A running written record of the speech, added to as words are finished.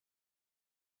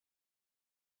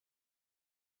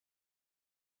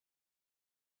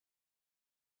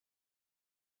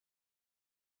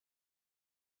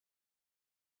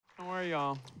How are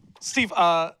y'all? Steve,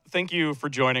 thank you for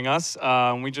joining us.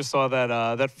 We just saw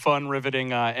that fun,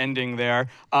 riveting ending there.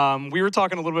 We were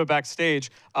talking a little bit backstage.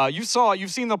 You've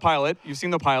seen the pilot. You've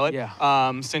seen the pilot.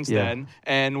 Yeah. Since then,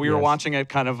 and we were watching it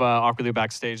kind of awkwardly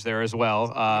backstage there as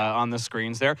well on the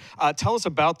screens there. Tell us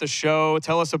about the show.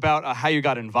 Tell us about how you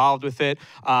got involved with it.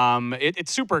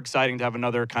 It's super exciting to have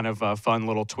another kind of fun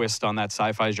little twist on that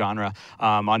sci-fi genre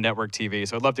on network TV.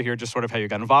 So I'd love to hear just sort of how you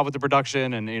got involved with the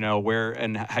production and where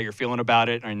and how you're feeling about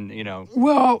it and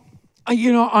Well,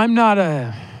 I'm not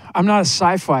a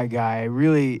sci-fi guy.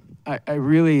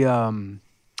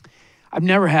 I've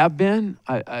never have been.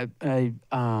 I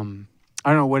don't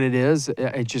know what it is.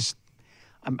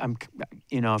 I'm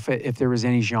if there was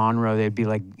any genre, they'd be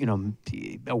like,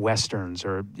 westerns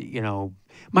or,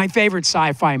 my favorite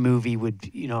sci-fi movie would,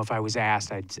 if I was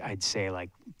asked, I'd say like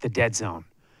The Dead Zone.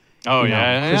 Oh,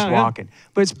 Chris Walken.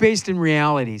 But it's based in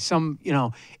reality.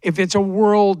 If it's a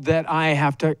world that I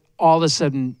have to all of a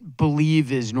sudden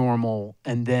believe is normal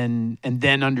and then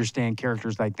understand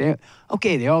characters like that,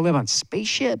 okay, they all live on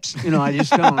spaceships. I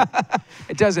just don't,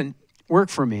 it doesn't work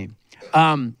for me.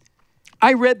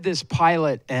 I read this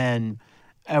pilot and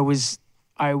I was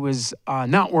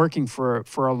not working for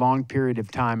a long period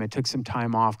of time. I took some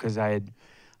time off because I'd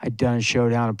done a show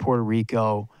down in Puerto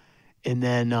Rico, and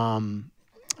then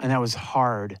and that was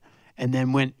hard. And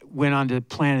then went on to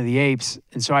Planet of the Apes,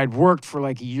 and so I'd worked for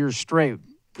like a year straight,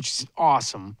 which is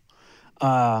awesome.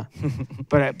 But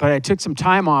I took some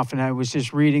time off, and I was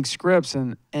just reading scripts,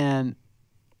 and I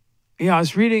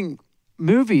was reading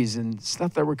movies and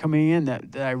stuff that were coming in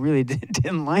that I really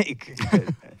didn't like.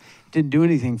 Didn't do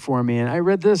anything for me. And I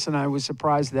read this, and I was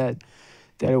surprised that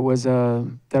it was a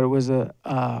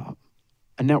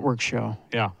network show.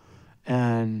 Yeah.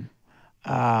 And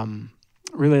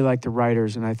really liked the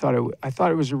writers, and I thought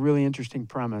it was a really interesting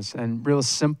premise and real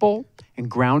simple and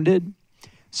grounded.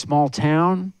 Small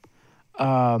town.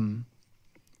 I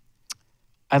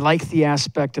like the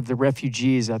aspect of the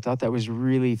refugees. I thought that was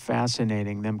really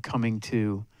fascinating, them coming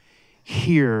to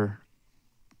here,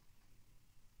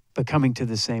 but coming to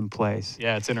the same place.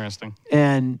 Yeah, it's interesting.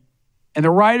 And the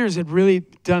writers had really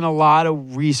done a lot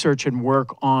of research and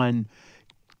work on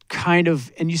kind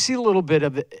of, and you see a little bit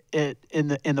of it in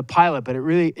the pilot, but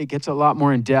it gets a lot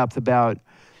more in depth about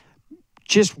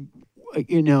just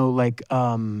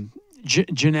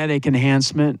genetic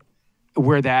enhancement,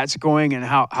 where that's going and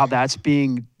how that's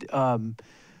being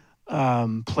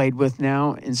played with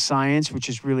now in science, which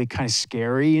is really kind of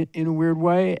scary in a weird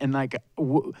way. And like,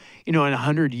 in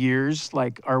 100 years,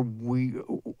 like,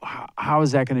 how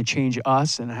is that going to change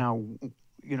us and how,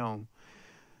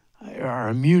 our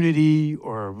immunity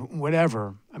or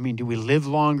whatever? I mean, do we live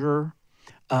longer?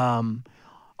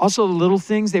 Also, the little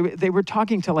things, they were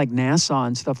talking to like NASA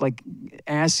and stuff, like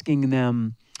asking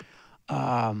them,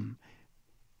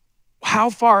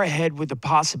 how far ahead would the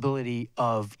possibility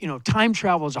of, time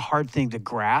travel is a hard thing to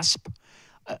grasp.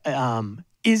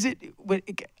 Is it,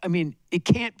 I mean, it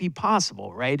can't be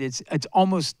possible, right? It's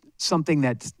almost something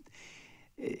that's,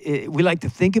 we like to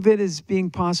think of it as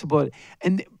being possible.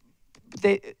 And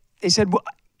they said, well,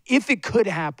 if it could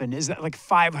happen, is that like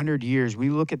 500 years?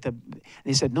 We look at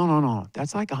they said, no,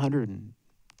 that's like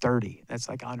 130. That's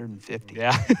like 150.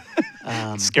 Yeah.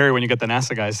 It's scary when you get the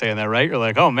NASA guys saying that, right? You're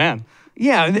like, oh, man.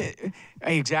 Yeah,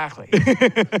 exactly.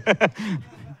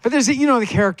 But there's, the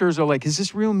characters are like, is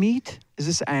this real meat? Is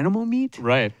this animal meat?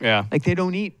 Right, yeah. Like, they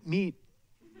don't eat meat.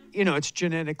 It's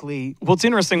genetically... Well, it's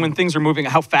interesting when things are moving,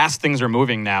 how fast things are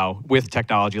moving now with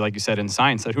technology, like you said, in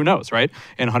science, that who knows, right?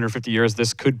 In 150 years,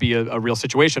 this could be a real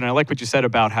situation. And I like what you said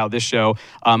about how this show,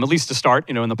 at least to start,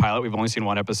 in the pilot, we've only seen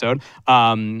one episode,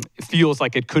 feels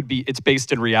like it's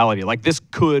based in reality. Like, this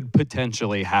could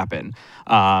potentially happen.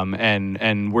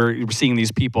 And we're seeing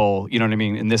these people, you know what I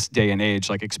mean, in this day and age,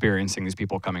 like experiencing these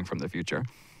people coming from the future.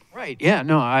 Right, yeah,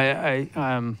 no,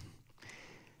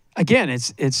 again,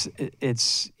 it's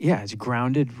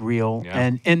grounded, real, yeah.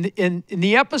 and in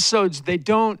the episodes they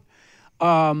don't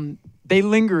they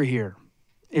linger here.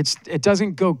 It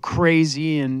doesn't go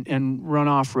crazy and run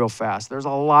off real fast. There's a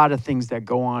lot of things that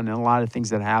go on and a lot of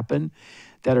things that happen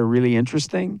that are really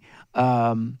interesting.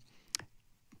 But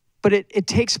it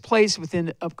takes place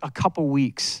within a couple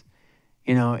weeks,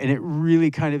 and it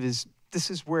really kind of is. This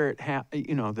is where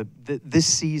this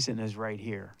season is right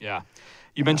here. Yeah.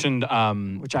 You mentioned...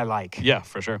 which I like. Yeah,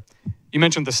 for sure. You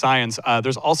mentioned the science.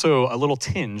 There's also a little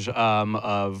tinge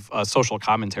of social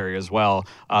commentary as well.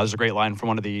 There's a great line from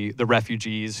one of the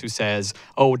refugees who says,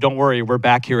 "Oh, don't worry, we're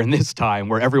back here in this time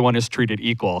where everyone is treated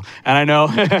equal." And I know,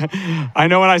 I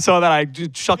know when I saw that, I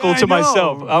chuckled to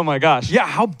myself. Oh my gosh. Yeah,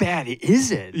 how bad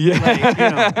is it? Yeah. Like,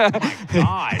 oh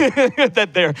my God.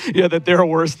 that they're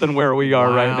worse than where we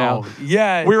are right now.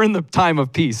 Yeah. We're in the time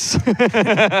of peace.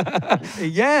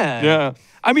 Yeah. Yeah.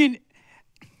 I mean,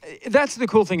 that's the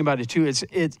cool thing about it too.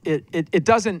 It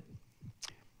doesn't.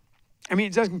 I mean,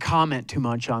 it doesn't comment too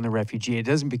much on the refugee. It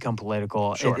doesn't become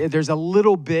political. Sure. There's a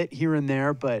little bit here and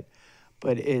there, but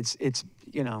it's it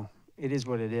is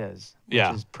what it is. Yeah.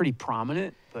 Which is pretty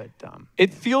prominent, but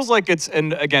it feels like it's,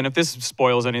 and again, if this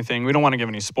spoils anything, we don't want to give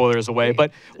any spoilers away,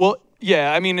 but, well,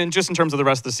 yeah, I mean, and just in terms of the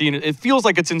rest of the scene, it feels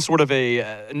like it's in sort of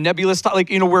a nebulous, like,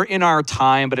 we're in our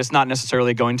time, but it's not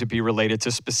necessarily going to be related to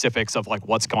specifics of, like,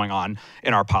 what's going on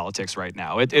in our politics right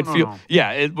now. Which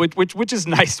is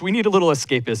nice. We need a little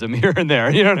escapism here and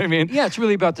there, you know what I mean? yeah, it's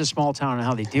really about the small town and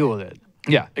how they deal with it.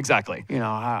 Yeah, exactly.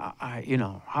 How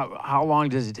long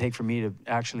does it take for me to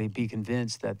actually be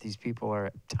convinced that these people are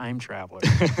time travelers?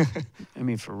 I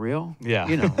mean, for real? Yeah.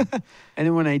 And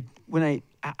then when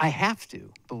I have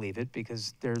to believe it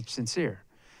because they're sincere,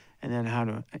 and then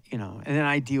and then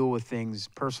I deal with things,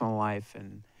 personal life,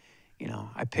 and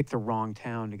I pick the wrong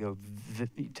town to go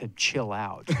to chill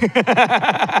out.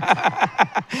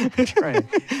 Trying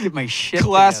to get my shit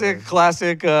together.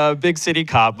 Classic big city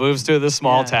cop moves to the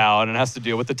small town and has to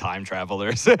deal with the time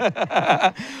travelers.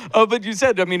 But you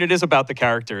said, I mean, it is about the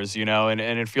characters, and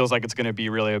it feels like it's going to be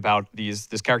really about these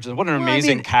characters. And what an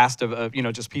amazing cast of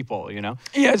just people, Yeah,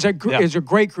 it's a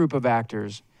great group of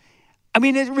actors. I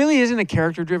mean, it really isn't a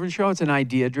character-driven show. It's an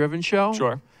idea-driven show.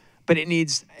 Sure. But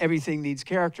everything needs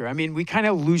character. I mean, we kind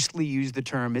of loosely use the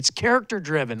term. It's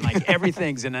character-driven, like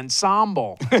everything's an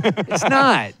ensemble. It's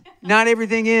not. Not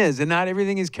everything is, and not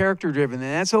everything is character-driven,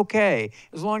 and that's okay,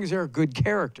 as long as there are good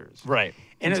characters. Right.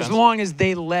 And as long as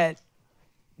they let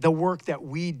the work that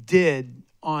we did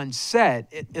on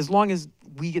set, as long as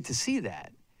we get to see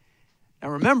that. Now,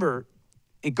 remember,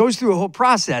 it goes through a whole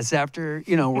process after,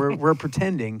 we're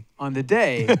pretending on the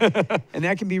day, and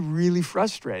that can be really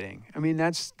frustrating. I mean,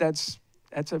 that's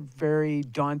a very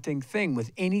daunting thing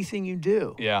with anything you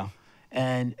do. Yeah.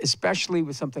 And especially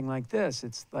with something like this,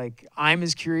 it's like I'm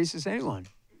as curious as anyone.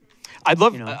 I'd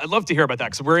love to hear about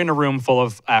that because we're in a room full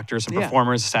of actors and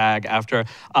performers, SAG-AFTRA,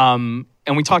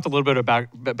 and we talked a little bit about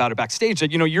it backstage. That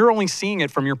you're only seeing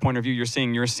it from your point of view. You're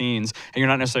seeing your scenes, and you're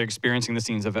not necessarily experiencing the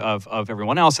scenes of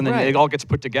everyone else. And then it all gets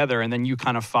put together, and then you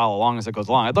kind of follow along as it goes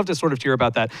along. I'd love to sort of hear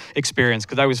about that experience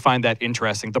because I always find that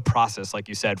interesting. The process, like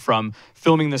you said, from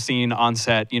filming the scene on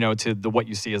set, to what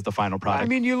you see as the final product. I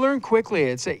mean, you learn quickly.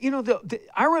 It's I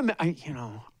remember.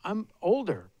 I'm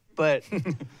older, but.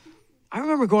 I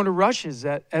remember going to Rush's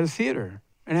at a theater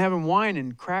and having wine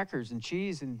and crackers and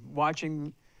cheese and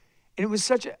watching. And it was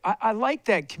I like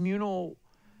that communal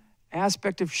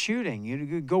aspect of shooting.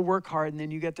 You go work hard and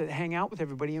then you get to hang out with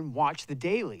everybody and watch the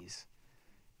dailies.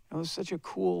 It was such a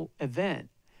cool event.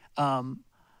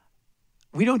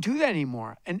 We don't do that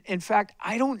anymore. And in fact,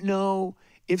 I don't know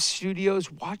if studios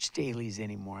watch dailies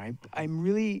anymore. I'm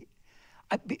really,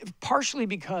 partially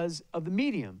because of the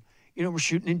medium. We're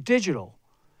shooting in digital.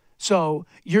 So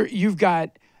you've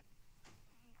got,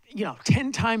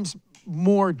 10 times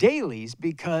more dailies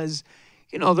because,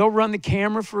 they'll run the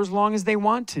camera for as long as they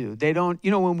want to. They don't,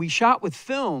 when we shot with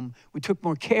film, we took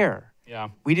more care. Yeah.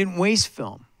 We didn't waste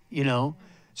film,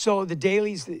 So the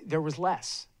dailies, there was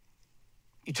less.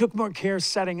 You took more care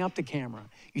setting up the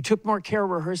camera. You took more care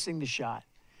rehearsing the shot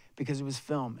because it was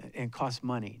film and it cost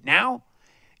money. Now,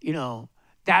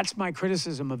 that's my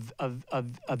criticism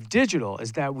of digital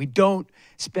is that we don't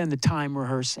spend the time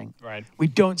rehearsing. Right. We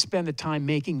don't spend the time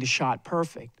making the shot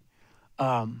perfect.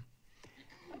 But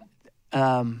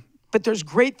there's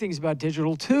great things about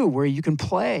digital too, where you can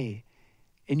play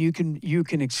and you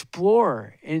can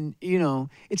explore and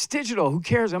it's digital. Who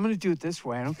cares? I'm going to do it this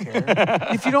way. I don't care.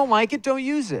 If you don't like it, don't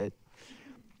use it.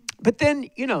 But then,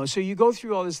 so you go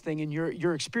through all this thing and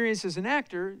your experience as an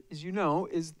actor, as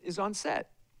is on set.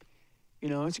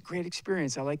 It's a great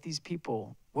experience. I like these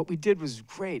people. What we did was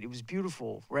great. It was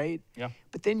beautiful, right? Yeah.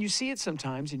 But then you see it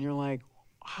sometimes and you're like,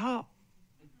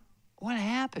 what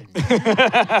happened?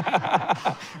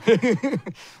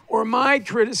 Or my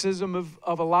criticism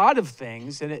of a lot of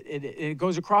things, and it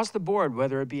goes across the board,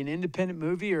 whether it be an independent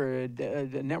movie or a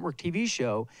network TV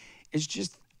show, is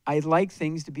just I like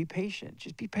things to be patient.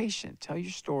 Just be patient. Tell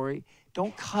your story.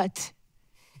 Don't cut.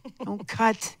 Don't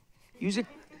cut. Use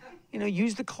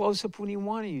the close-up when you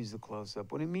want to use the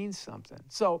close-up, when it means something.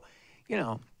 So,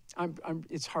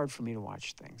 It's hard for me to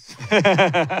watch things.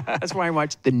 That's why I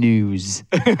watch the news,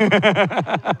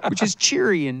 which is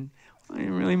cheery and it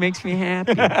really makes me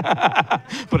happy.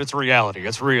 But it's reality.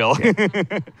 It's real.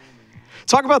 Yeah.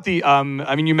 Talk about the, I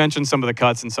mean, you mentioned some of the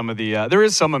cuts and some of the, there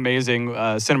is some amazing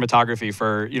cinematography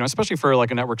for, especially for like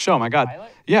a network show. My God.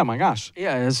 Pilot? Yeah, my gosh.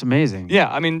 Yeah, it's amazing. Yeah,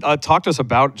 I mean, talk to us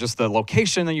about just the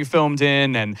location that you filmed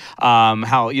in and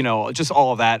how, just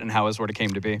all of that and how it sort of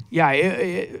came to be. Yeah,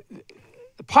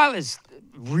 the pilot's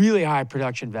really high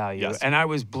production value. Yes. And I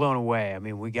was blown away. I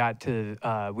mean, we got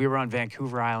to, we were on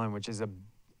Vancouver Island, which is a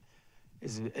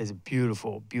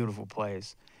beautiful, beautiful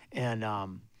place. And,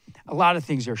 a lot of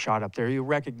things are shot up there. You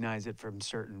recognize it from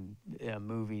certain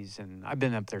movies, and I've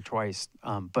been up there twice.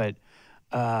 The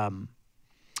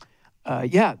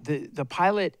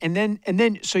pilot, and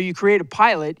then so you create a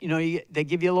pilot. They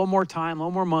give you a little more time, a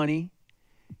little more money,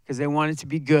 because they want it to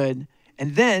be good.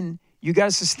 And then you got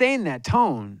to sustain that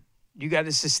tone. You got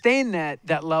to sustain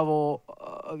that level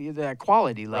of that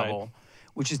quality level, right,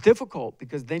 which is difficult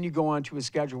because then you go on to a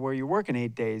schedule where you're working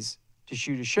 8 days to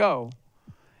shoot a show.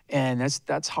 And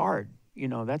that's hard.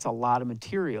 That's a lot of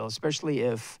material, especially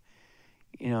if,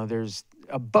 there's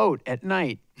a boat at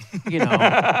night,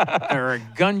 or a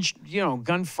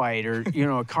gunfight or,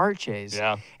 a car chase.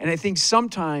 Yeah. And I think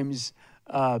sometimes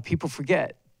people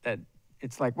forget that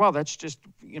it's like, well, that's just,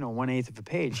 1/8 of a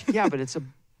page. Yeah, but it's a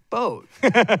boat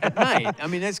at night. I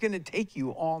mean, that's going to take you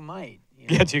all night.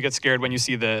 Yeah, do you get scared when you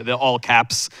see the all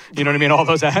caps, you know what I mean, all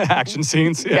those action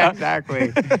scenes? Yeah,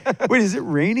 exactly. Wait, is it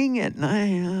raining at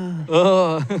night?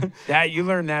 That you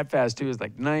learn that fast too. It's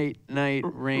like night,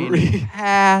 rain,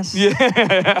 pass.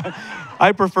 Yeah,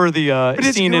 I prefer the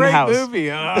scene in house. It's a great movie.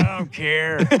 I don't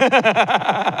care.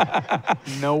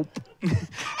 Nope.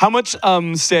 How much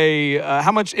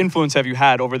how much influence have you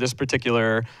had over this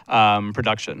particular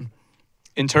production?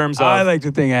 In terms of, I like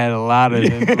to think I had a lot of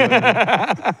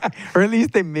influence, or at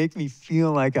least they make me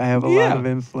feel like I have a lot of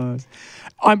influence.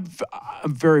 I'm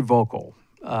very vocal.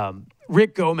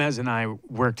 Rick Gomez and I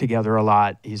work together a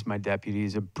lot. He's my deputy.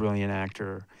 He's a brilliant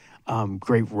actor,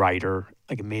 great writer,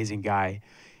 like amazing guy,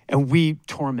 and we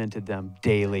tormented them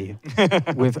daily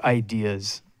with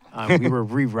ideas. We were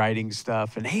rewriting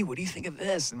stuff, and hey, what do you think of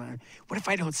this? And what if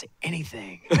I don't say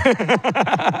anything?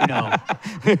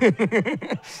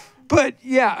 But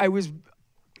yeah, I was,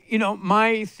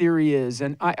 my theory is,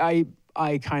 and I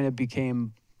kind of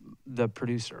became the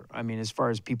producer. I mean, as far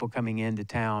as people coming into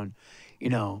town,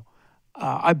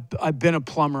 I've been a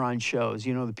plumber on shows.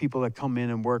 The people that come in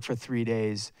and work for 3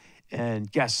 days and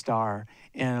guest star.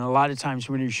 And a lot of times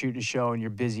when you're shooting a show and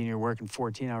you're busy and you're working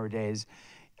 14-hour days,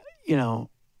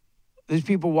 those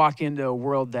people walk into a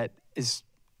world that is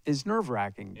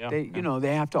nerve-wracking. Yeah,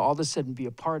 they have to all of a sudden be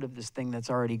a part of this thing that's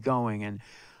already going. And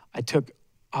I took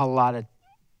a lot of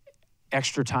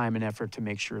extra time and effort to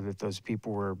make sure that those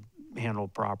people were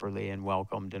handled properly and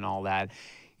welcomed and all that.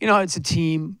 It's a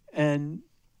team, and,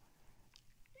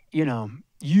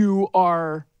 you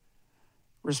are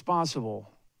responsible,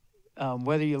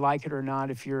 whether you like it or not,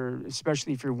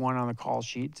 especially if you're one on the call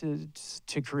sheet,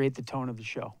 to create the tone of the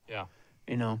show. Yeah.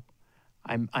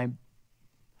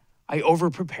 I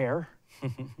over-prepare.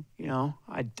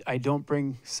 I don't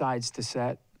bring sides to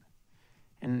set.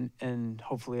 And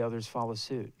hopefully others follow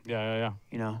suit. Yeah.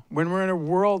 When we're in a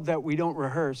world that we don't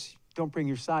rehearse, don't bring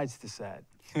your sides to set.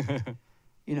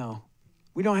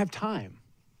 We don't have time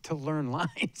to learn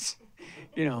lines.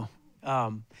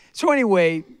 So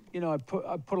anyway, I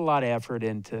put a lot of effort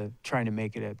into trying to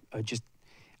make it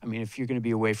if you're going to be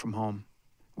away from home,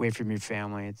 away from your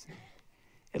family,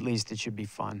 at least it should be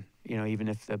fun. Even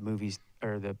if the movies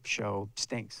or the show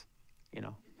stinks,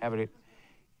 have it.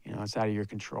 It's out of your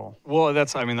control. Well,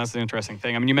 that's the interesting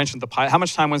thing. I mean, you mentioned the pilot. How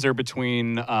much time was there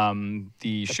between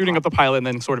the shooting of the pilot and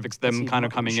then sort of them kind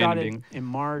of coming in and being in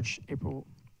March, April,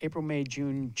 May,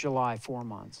 June, July, 4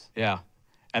 months. Yeah.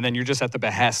 And then you're just at the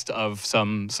behest of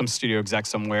some studio exec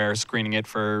somewhere screening it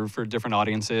for different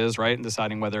audiences, right? And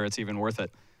deciding whether it's even worth it.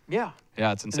 Yeah.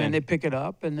 Yeah, it's insane. And then they pick it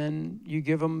up, and then you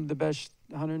give them the best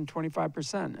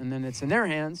 125%, and then it's in their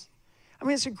hands. I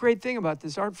mean, it's a great thing about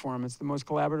this art form. It's the most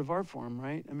collaborative art form,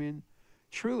 right? I mean,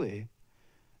 truly.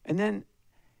 And then,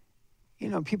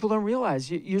 people don't realize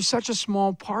you're such a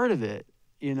small part of it.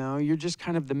 You're just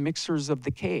kind of the mixers of the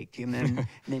cake. And then, and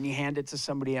then you hand it to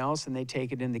somebody else, and they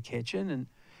take it in the kitchen. And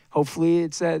hopefully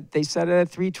they set it at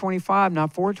 325,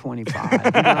 not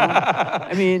 425.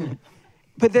 I mean,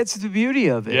 but that's the beauty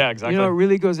of it. Yeah, exactly. It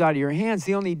really goes out of your hands.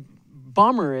 The only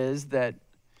bummer is that,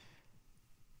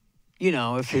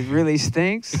 if it really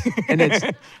stinks, and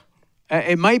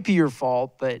it might be your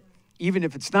fault, but, even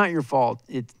if it's not your fault,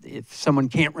 if someone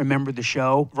can't remember the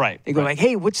show, Right, they go right. like,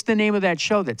 "Hey, what's the name of that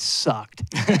show that sucked?"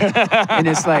 And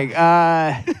it's like,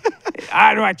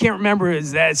 I can't remember.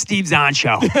 Is that Steve Zahn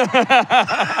show?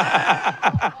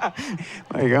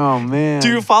 Like, oh man. Do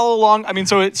you follow along? I mean,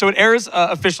 so it airs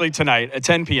officially tonight at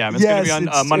 10 p.m. It's going to be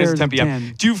on Mondays at 10 p.m.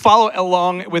 10. Do you follow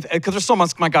along with, because there's so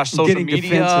much, my gosh, social Getting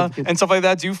media defensive. and stuff like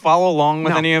that. Do you follow along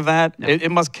with No. any of that? No.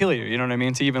 It must kill you, you know what I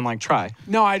mean, to even like try.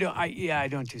 No, I don't. I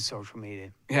don't do social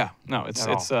media, Yeah, no, it's At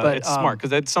all. But, it's smart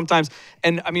because it's sometimes,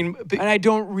 and I mean, and I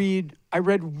don't read. I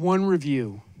read one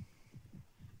review.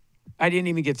 I didn't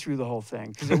even get through the whole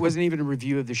thing because it wasn't even a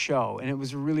review of the show, and it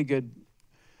was a really good.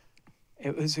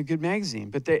 It was a good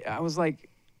magazine, but I was like,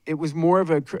 it was more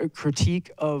of a critique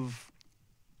of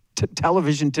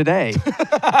television today.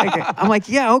 I'm like,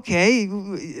 yeah, okay.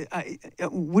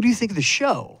 What do you think of the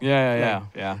show? Yeah.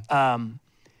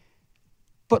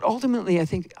 But ultimately, I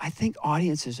think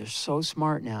audiences are so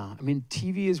smart now. I mean,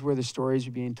 TV is where the stories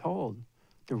are being told.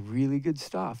 They're really good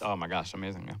stuff. Oh my gosh,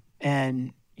 amazing. Yeah.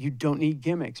 And you don't need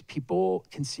gimmicks. People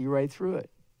can see right through it.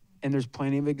 And there's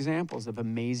plenty of examples of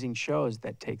amazing shows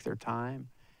that take their time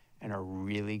and are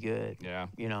really good. Yeah.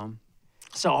 You know?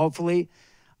 So hopefully,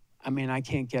 I mean, I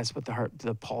can't guess what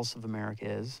the pulse of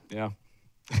America is. Yeah.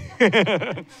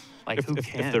 Like,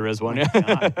 if there is one, My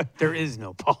God, there is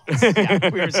no pulse. Yeah,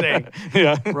 we were saying.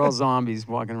 Yeah. We're all zombies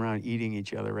walking around eating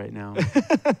each other right now.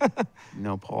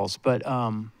 No pulse. But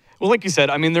Well, like you said,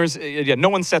 I mean, there's no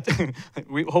one set.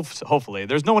 Hopefully,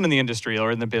 there's no one in the industry or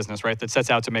in the business, right, that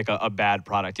sets out to make a bad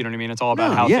product. You know what I mean? It's all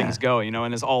about how things go, you know,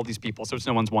 and it's all these people, so it's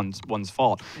no one's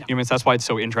fault. Yeah. You know, that's why it's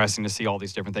so interesting to see all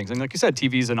these different things. And like you said,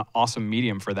 TV is an awesome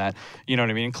medium for that. You know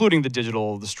what I mean? Including the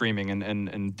digital, the streaming,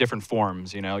 and different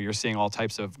forms. You know, you're seeing all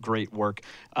types of great work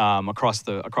across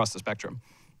the spectrum.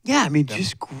 yeah, I mean,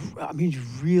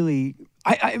 really.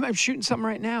 I'm shooting something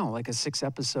right now, like a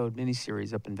 6-episode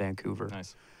miniseries up in Vancouver.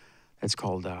 Nice. It's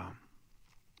called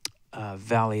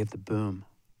Valley of the Boom,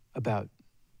 about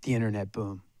the internet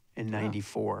boom in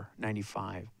 94,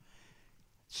 95.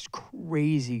 It's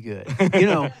crazy good, you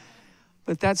know.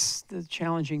 But that's the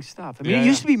challenging stuff. I mean, it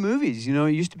used to be movies, you know.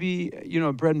 It used to be, you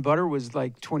know, bread and butter was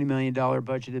like $20 million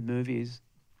budgeted movies.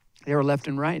 They were left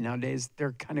and right. Nowadays,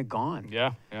 they're kind of gone.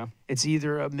 Yeah. It's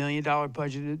either $1 million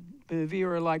budgeted movie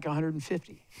or like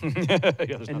 150,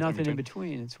 and nothing in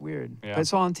between. It's weird. Yeah. But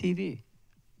it's all on TV.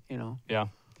 You know. Yeah. You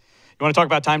want to talk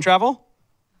about time travel?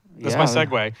 That's my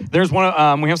segue. There's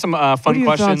one. We have some fun What are your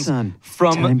questions thoughts on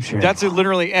from. time travel? That's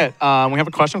literally it. We have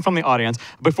a question from the audience.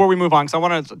 Before we move on, because I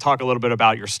want to talk a little bit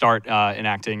about your start in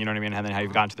acting. You know what I mean, and then how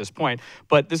you've gotten to this point.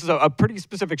 But this is a pretty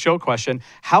specific show question.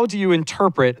 How do you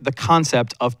interpret the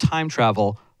concept of time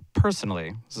travel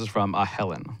personally? This is from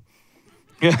Helen.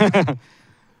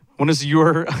 What is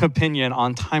your opinion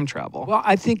on time travel? Well,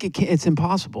 I think it's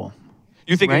impossible.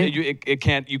 You think right? you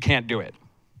can't do it?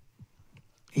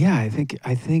 Yeah, I think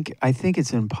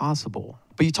it's impossible.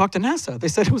 But you talked to NASA. They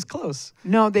said it was close.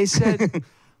 No, they said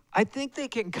I think they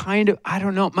can kind of. I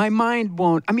don't know. My mind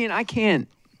won't. I mean, I can't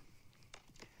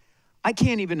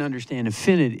even understand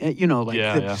infinity. You know,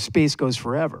 like space goes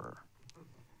forever.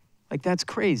 Like that's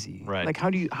crazy. Right. Like how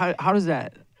does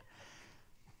that?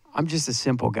 I'm just a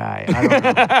simple guy. I don't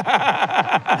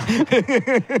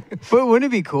know. But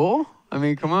wouldn't it be cool? I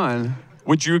mean, come on.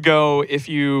 Would you go if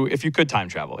you could time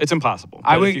travel? It's impossible.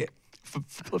 I But would.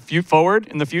 if you forward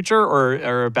in the future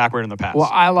or backward in the past? Well,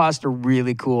 I lost a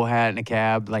really cool hat in a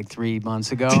cab like 3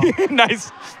 months ago.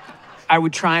 Nice. I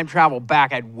would try and travel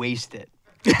back. I'd waste it.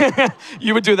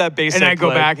 You would do that basic. And I'd go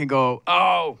like- back and go,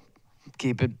 oh,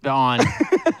 keep it on.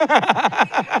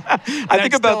 I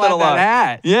think about that a lot.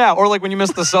 Hat. Yeah, or like when you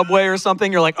miss the subway or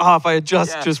something, you're like, oh, if I had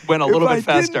just went a little bit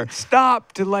faster. Didn't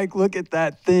stop to like look at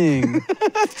that thing.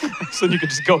 So you could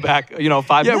just go back, 5 minutes.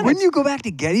 Yeah, wouldn't you go back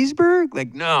to Gettysburg?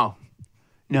 Like, no,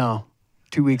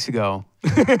 2 weeks ago.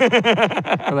 Or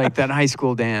like that high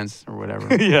school dance or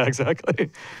whatever. Yeah, exactly.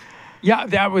 Yeah,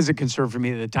 that was a concern for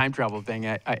me, the time travel thing.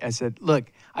 I said,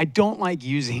 look, I don't like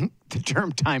using the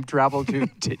term time travel to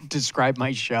describe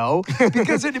my show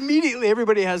because it immediately,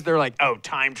 everybody has their like, oh,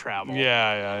 time travel.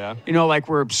 Yeah. You know, like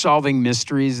we're solving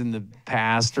mysteries in the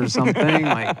past or something. And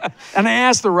I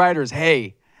asked the writers,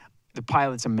 hey, the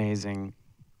pilot's amazing.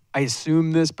 I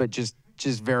assume this, but just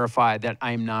verify that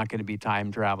I'm not going to be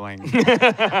time traveling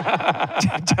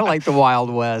to like the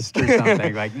Wild West or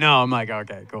something. Like, no, I'm like,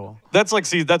 okay, cool. That's like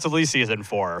that's at least season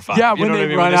 4 or 5. Yeah, you when know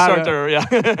they what I mean? run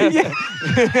When they start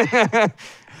out to,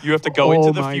 You have to go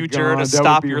into the my future God, to that would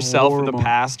stop be yourself in the horrible.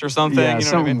 past or something. Yeah, you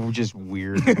know something what I mean? just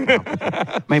weird.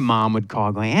 My mom would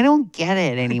call going, I don't get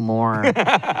it anymore.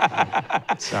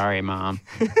 Sorry, Mom.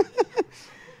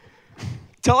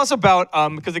 Tell us about,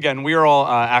 because again, we are all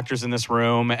actors in this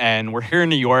room, and we're here in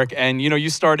New York, and you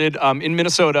started in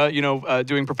Minnesota,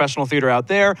 doing professional theater out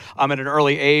there at an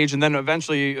early age, and then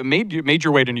eventually made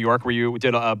your way to New York, where you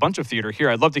did a bunch of theater here.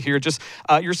 I'd love to hear just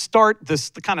your start,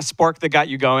 the kind of spark that got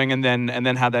you going, and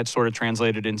then how that sort of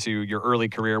translated into your early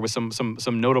career with some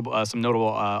notable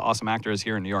awesome actors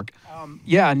here in New York. I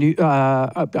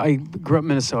grew up in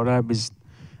Minnesota. I was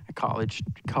at college,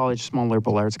 small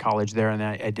liberal arts college there, and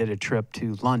I did a trip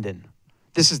to London.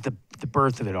 This is the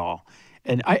birth of it all,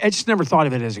 and I just never thought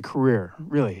of it as a career.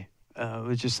 Really, it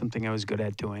was just something I was good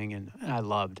at doing, and I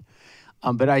loved.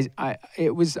 But I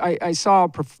saw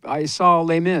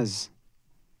Les Mis,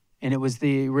 and it was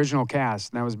the original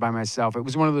cast, and I was by myself. It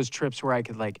was one of those trips where I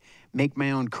could like make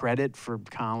my own credit for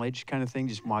college kind of thing,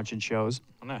 just watching shows.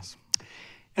 Oh, nice.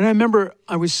 And I remember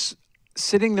I was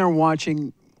sitting there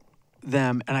watching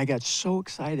them, and I got so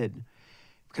excited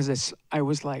because I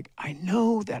was like, I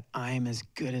know that I'm as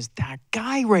good as that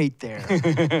guy right there,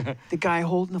 the guy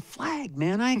holding the flag,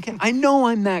 man. I know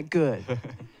I'm that good.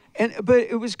 But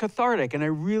it was cathartic, and I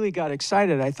really got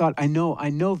excited. I thought, I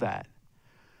know that,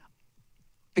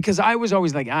 because I was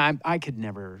always like, I could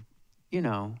never,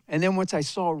 And then once I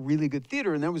saw really good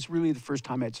theater, and that was really the first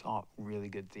time I saw really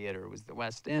good theater, it was the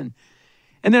West End.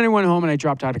 And then I went home and I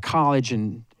dropped out of college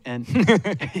and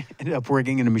ended up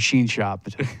working in a machine shop,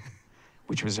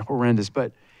 which was horrendous.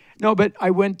 But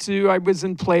I was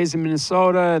in plays in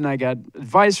Minnesota, and I got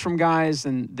advice from guys,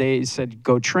 and they said,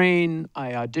 go train.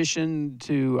 I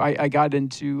auditioned I got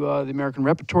into the American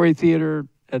Repertory Theater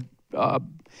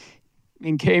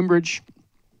in Cambridge,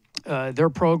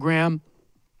 their program.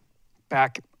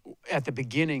 Back at the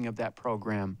beginning of that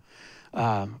program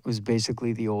was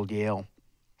basically the old Yale.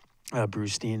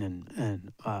 Bruce Dean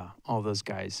and all those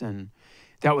guys, and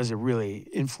that was a really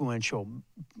influential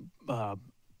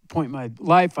point in my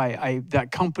life. That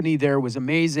company there was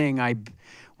amazing. I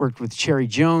worked with Cherry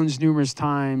Jones numerous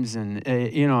times, and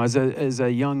as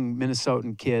a young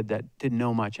Minnesotan kid that didn't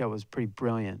know much, that was pretty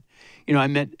brilliant. I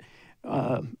met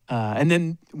and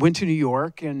then went to New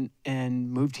York and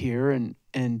moved here and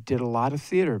did a lot of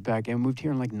theater back. I moved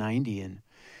here in like '90 and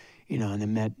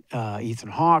then met Ethan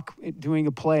Hawke doing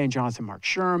a play, and Jonathan Mark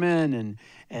Sherman,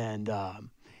 and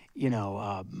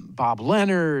Bob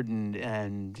Leonard,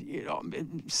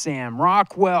 and Sam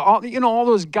Rockwell. All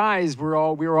those guys we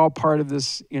were all part of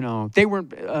this. They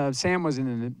weren't. Sam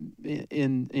wasn't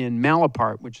in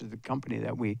Malaparte, which is the company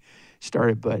that we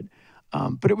started, but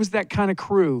it was that kind of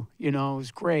crew. It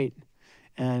was great,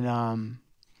 and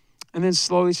then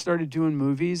slowly started doing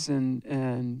movies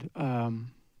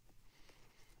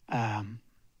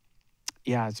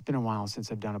yeah, it's been a while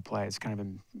since I've done a play. It's kind of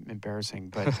embarrassing,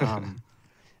 but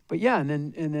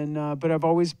but I've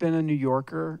always been a New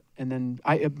Yorker, and then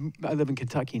I live in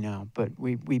Kentucky now, but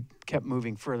we kept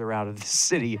moving further out of the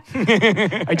city.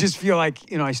 I just feel like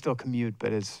I still commute,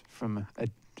 but it's from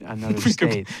another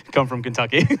state. Come from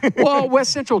Kentucky. Well,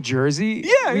 West Central Jersey.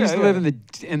 Yeah, we used to live in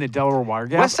the Delaware Water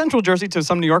Gap. West Central Jersey to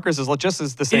some New Yorkers is just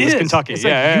as the same as Kentucky. It's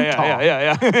like Utah.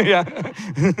 Yeah.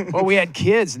 Well, we had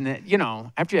kids, and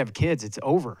after you have kids, it's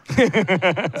over.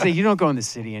 So you don't go in the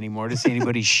city anymore to see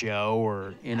anybody's show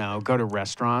or go to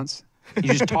restaurants.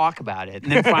 You just talk about it,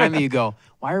 and then finally you go,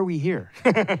 why are we here?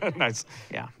 Nice.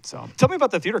 Yeah. So tell me about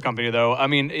the theater company, though. I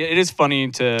mean, it is funny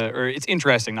it's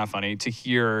interesting, not funny, to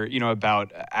hear,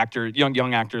 about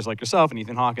young actors like yourself and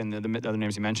Ethan Hawke and the other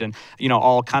names you mentioned,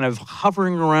 all kind of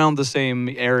hovering around the same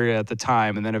area at the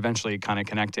time, and then eventually kind of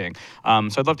connecting. So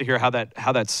I'd love to hear how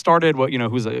that started. What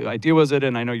whose idea was it?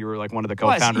 And I know you were like one of the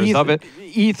co-founders of it.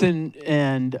 Ethan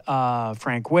and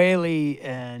Frank Whaley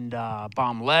and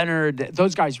Bob Leonard.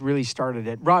 Those guys really started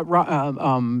it.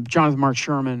 Jonathan Mark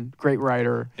Sherman, great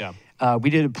writer. Yeah.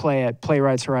 We did a play at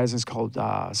Playwrights Horizons called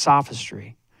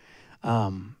Sophistry, Dick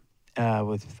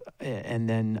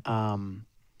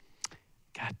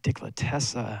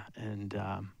Latessa and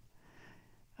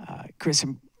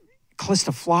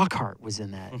Callista Flockhart was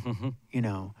in that.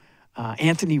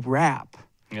 Anthony Rapp.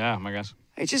 Yeah, my gosh.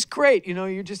 It's just great,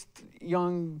 you're just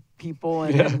young people,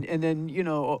 and then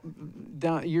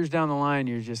years down the line,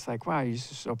 you're just like, wow, you're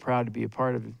just so proud to be a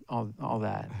part of all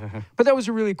that. But that was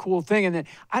a really cool thing, and then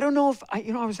I don't know if I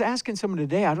was asking someone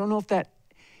today, I don't know if that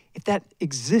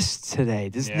exists today.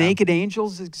 Does Naked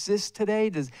Angels exist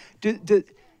today?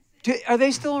 Are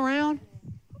they still around?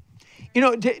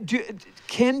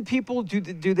 Can people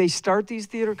do they start these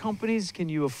theater companies? Can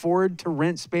you afford to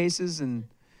rent spaces and?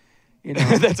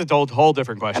 That's a whole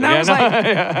different question. And I was like,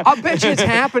 I'll bet you it's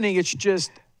happening. It's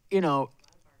just, I'm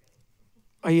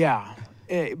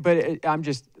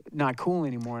just not cool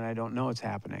anymore, and I don't know what's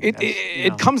happening.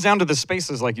 It comes down to the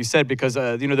spaces, like you said, because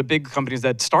the big companies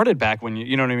that started back when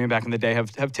you know what I mean, back in the day,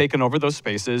 have taken over those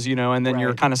spaces, and then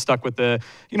you're kind of stuck with the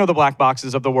the black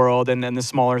boxes of the world and the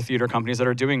smaller theater companies that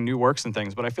are doing new works and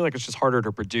things. But I feel like it's just harder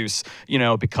to produce,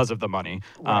 because of the money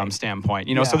standpoint.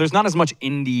 So there's not as much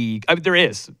indie. I mean, there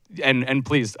is, and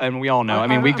please, and we all know. I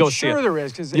mean, we go see it. I'm sure there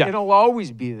is, because it'll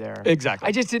always be there. Exactly.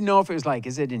 I just didn't know if it was like,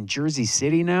 is it in Jersey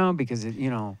City now? Because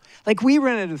like we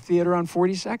rented a theater on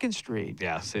 42nd Street.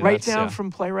 Yeah, see, right down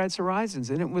from Playwrights Horizons,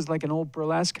 and it was like an old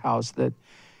burlesque house and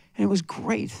it was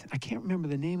great. I can't remember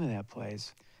the name of that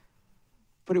place,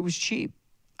 but it was cheap.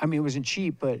 I mean, it wasn't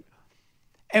cheap,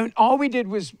 and all we did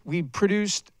was we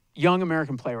produced young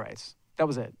American playwrights. That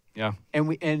was it. Yeah.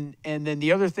 And then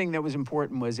the other thing that was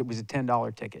important was it was a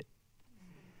 $10 ticket,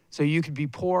 so you could be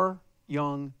poor,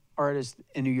 young artist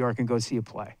in New York and go see a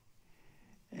play.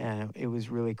 And it was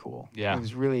really cool. Yeah. It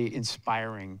was really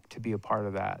inspiring to be a part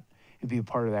of that and be a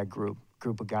part of that group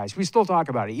of guys. We still talk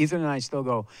about it. Ethan and I still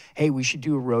go, hey, we should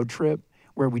do a road trip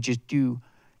where we just do,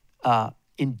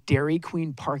 in Dairy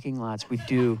Queen parking lots, we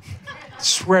do,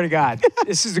 swear to God,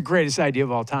 this is the greatest idea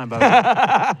of all time, by the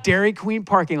way. Dairy Queen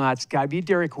parking lots, gotta be a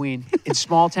Dairy Queen, in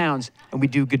small towns, and we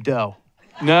do Godot.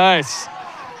 Nice.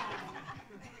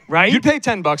 Right? You'd pay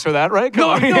 $10 for that, right?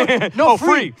 No, oh,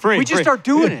 free. We just start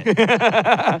doing it.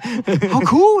 How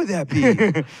cool would that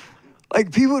be?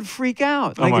 Like, people would freak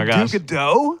out. Oh my gosh. Do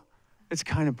Godot? It's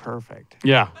kind of perfect.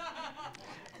 Yeah.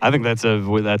 I think that's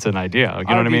an idea. You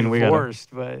know what I mean? I'd be divorced,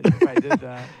 but if I did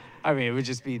that, I mean, it would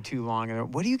just be too long.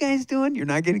 What are you guys doing? You're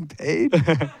not getting paid?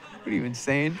 What are you,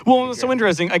 insane? Well, it's so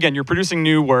interesting. Again, you're producing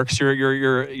new works.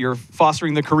 You're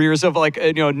fostering the careers of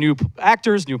new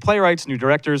actors, new playwrights, new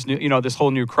directors. This whole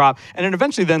new crop, and it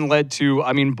eventually then led to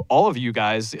all of you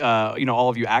guys, all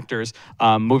of you actors,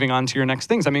 moving on to your next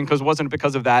things. I mean, wasn't it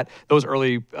because of those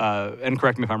early and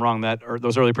correct me if I'm wrong,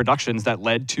 those early productions that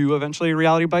led to eventually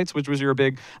Reality Bites, which was your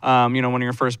big, one of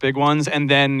your first big ones, and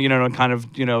then kind of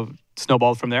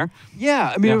snowballed from there?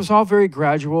 Yeah, I mean, it was all very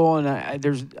gradual, and I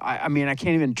can't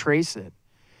even trace it.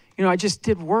 I just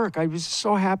did work. I was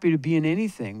so happy to be in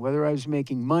anything, whether I was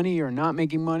making money or not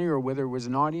making money, or whether it was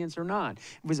an audience or not.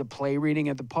 It was a play reading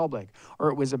at the Public, or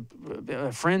it was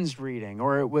a friend's reading,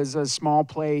 or it was a small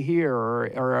play here,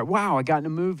 or wow, I got in a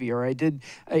movie, or I did,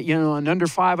 an under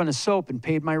 5 on a soap and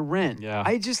paid my rent. Yeah.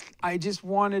 I just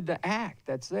wanted to act.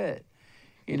 That's it.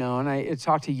 And I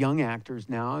talk to young actors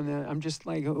now, and I'm just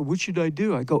like, what should I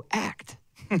do? I go, act.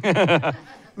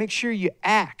 Make sure you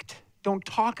act. Don't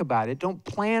talk about it. Don't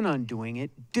plan on doing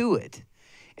it. Do it.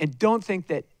 And don't think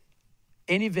that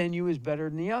any venue is better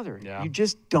than the other. Yeah. You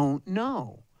just don't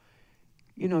know.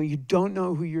 You don't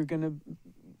know who you're going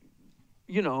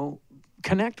to,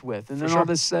 connect with. And then all of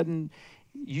a sudden,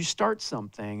 you start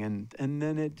something, and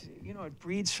then it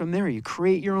breeds from there. You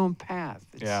create your own path.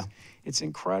 It's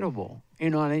incredible.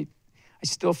 And I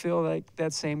still feel like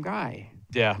that same guy.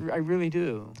 Yeah. I really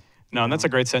do. No, and that's a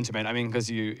great sentiment. I mean, because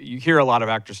you hear a lot of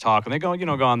actors talk, and they go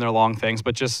on their long things,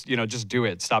 but just do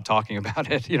it. Stop talking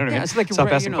about it. You know what I mean? It's like stop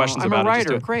asking questions about it. I'm a writer. Just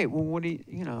do it. Great. Well, what do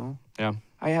you? Yeah.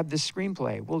 I have this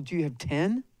screenplay. Well, do you have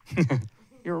 10?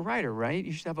 You're a writer, right?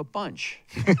 You should have a bunch.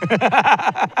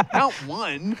 Not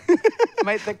one.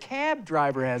 The cab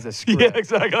driver has a script. Yeah,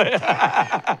 exactly.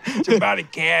 It's about a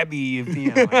cabbie.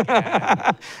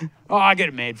 I'll get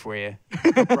it made for you.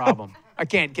 No problem. I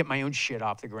can't get my own shit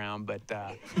off the ground, but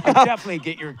I'll definitely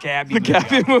get your cabbie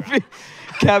movie.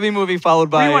 Cabbie movie followed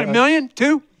by... What do you want, $1 million?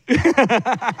 2?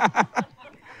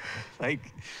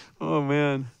 Oh,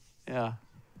 man. Yeah.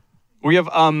 We have,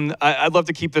 I'd love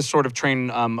to keep this sort of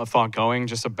train of thought going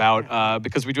just about,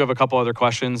 because we do have a couple other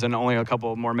questions and only a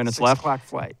couple more minutes 6 left. 6 o'clock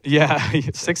flight.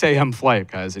 Yeah, 6 a.m. flight,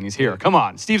 guys, and he's here. Come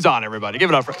on. Steve's on, everybody. Give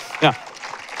it up for, yeah.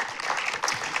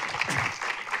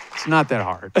 It's not that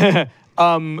hard.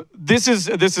 This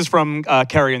is from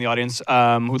Carrie in the audience,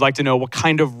 who'd like to know what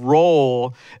kind of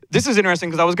role. This is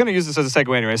interesting because I was going to use this as a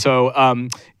segue anyway. So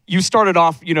you started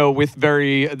off, with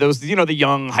the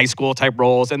young high school type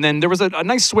roles, and then there was a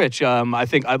nice switch. I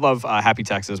think I love Happy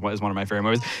Texas is one of my favorite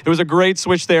movies. There was a great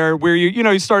switch there where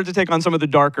you started to take on some of the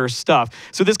darker stuff.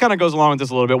 So this kind of goes along with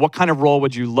this a little bit. What kind of role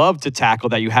would you love to tackle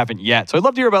that you haven't yet? So I'd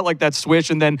love to hear about that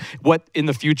switch, and then what in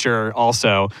the future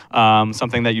also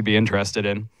something that you'd be interested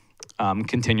in.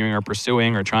 Continuing or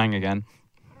pursuing or trying again?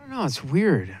 I don't know. It's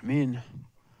weird. I mean,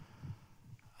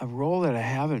 a role that I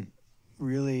haven't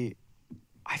really.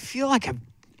 I feel like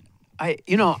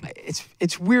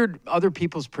it's weird other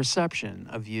people's perception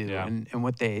of you and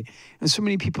what they. And so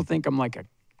many people think I'm like a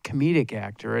comedic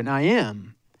actor, and I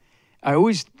am. I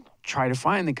always try to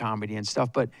find the comedy and stuff,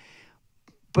 but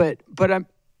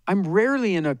I'm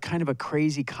rarely in a kind of a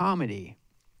crazy comedy.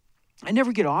 I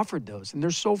never get offered those, and they're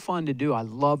so fun to do. I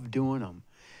love doing them,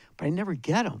 but I never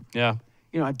get them. Yeah.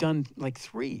 You know, I've done like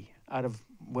 3 out of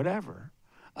whatever.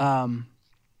 I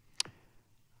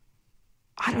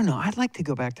don't know. I'd like to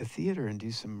go back to theater and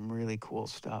do some really cool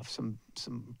stuff, some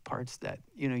parts that,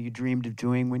 you know, you dreamed of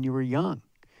doing when you were young.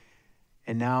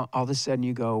 And now all of a sudden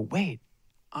you go, wait,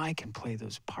 I can play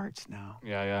those parts now.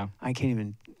 Yeah, yeah. I can't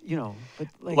even, you know, but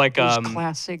like those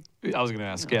classic. I was going to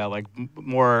ask, yeah, like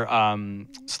more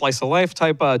slice of life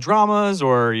type dramas,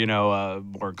 or, you know,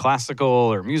 more classical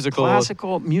or musical.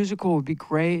 Musical would be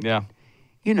great. Yeah.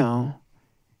 You know,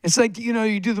 it's like, you know,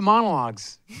 you do the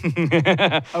monologues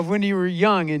of when you were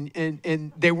young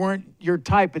and they weren't your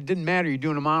type. It didn't matter. You're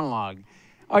doing a monologue.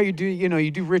 Oh, you do, you know,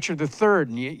 you do Richard III,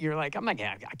 and you're like, I'm like,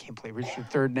 yeah, I can't play Richard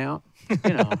III now.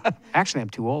 You know, actually, I'm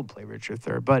too old to play Richard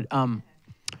III. But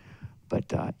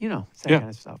you know, it's that kind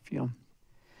of stuff, you know.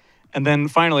 And then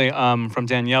finally, from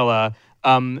Daniela,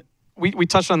 we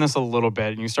touched on this a little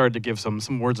bit, and you started to give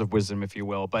some words of wisdom, if you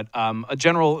will. But a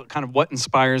general kind of what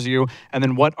inspires you, and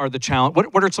then what are the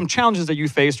what are some challenges that you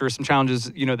faced, or some challenges,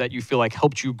 you know, that you feel like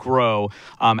helped you grow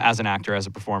as an actor, as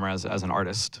a performer, as an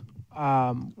artist.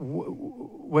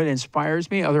 What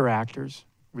inspires me? Other actors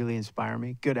really inspire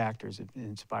me. Good actors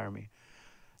inspire me.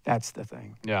 That's the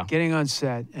thing. Yeah. Getting on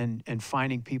set and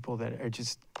finding people that are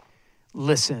just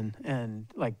listen, and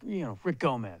like, you know, Rick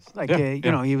Gomez. Like,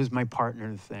 you know, he was my partner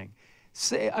in the thing.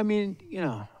 I mean, you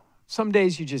know, some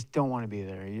days you just don't want to be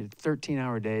there. You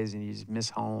 13-hour days and you just miss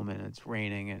home and it's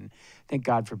raining, and thank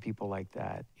God for people like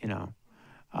that, you know.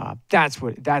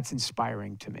 That's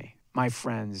inspiring to me. My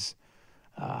friends,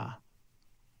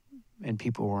 and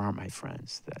people who aren't my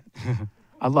friends. That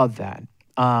I love that.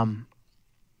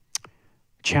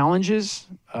 Challenges.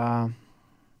 I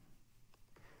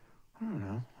don't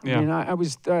know. I mean, I'm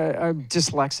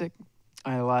dyslexic.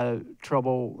 I had a lot of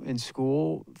trouble in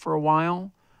school for a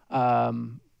while.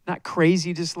 Not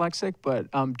crazy dyslexic,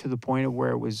 but to the point of where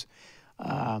it was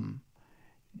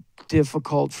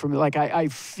difficult for me. Like I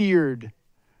feared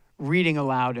reading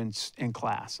aloud in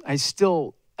class. I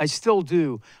still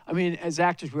do. I mean, as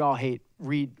actors, we all hate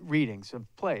readings of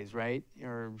plays, right?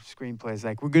 Or screenplays.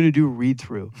 Like, we're going to do a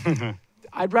read-through.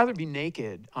 I'd rather be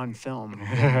naked on film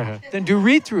than do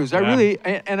read-throughs. I really,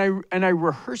 and I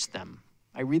rehearse them.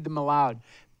 I read them aloud.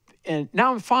 And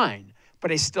now I'm fine,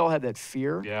 but I still had that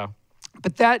fear. Yeah.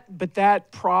 But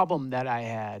that problem that I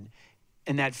had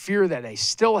and that fear that I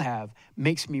still have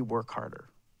makes me work harder.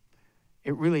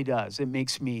 It really does. It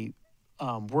makes me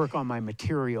work on my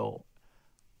material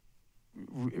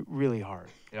really hard.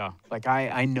 Yeah. Like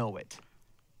I know it,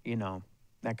 you know,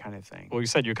 that kind of thing. Well, you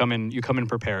said you come in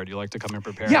prepared. You like to come in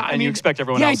prepared. Yeah, I mean, you expect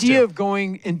everyone else to. The idea of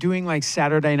going and doing like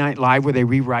Saturday Night Live where they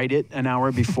rewrite it an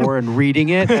hour before and reading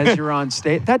it as you're on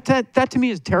stage, that to me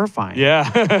is terrifying.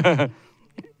 Yeah.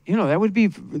 You know, that would be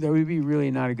really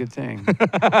not a good thing.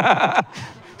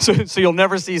 So you'll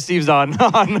never see Steve Zahn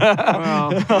on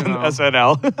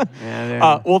SNL.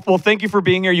 Yeah, well, thank you for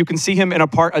being here. You can see him in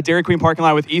a Dairy Queen parking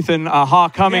lot with Ethan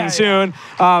Hawke coming soon.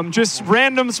 Just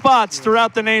random spots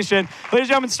throughout the nation. Ladies and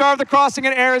gentlemen, Star of the Crossing,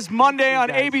 it airs Monday on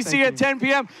ABC at 10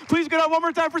 p.m. Please give it up one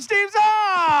more time for Steve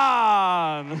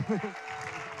Zahn.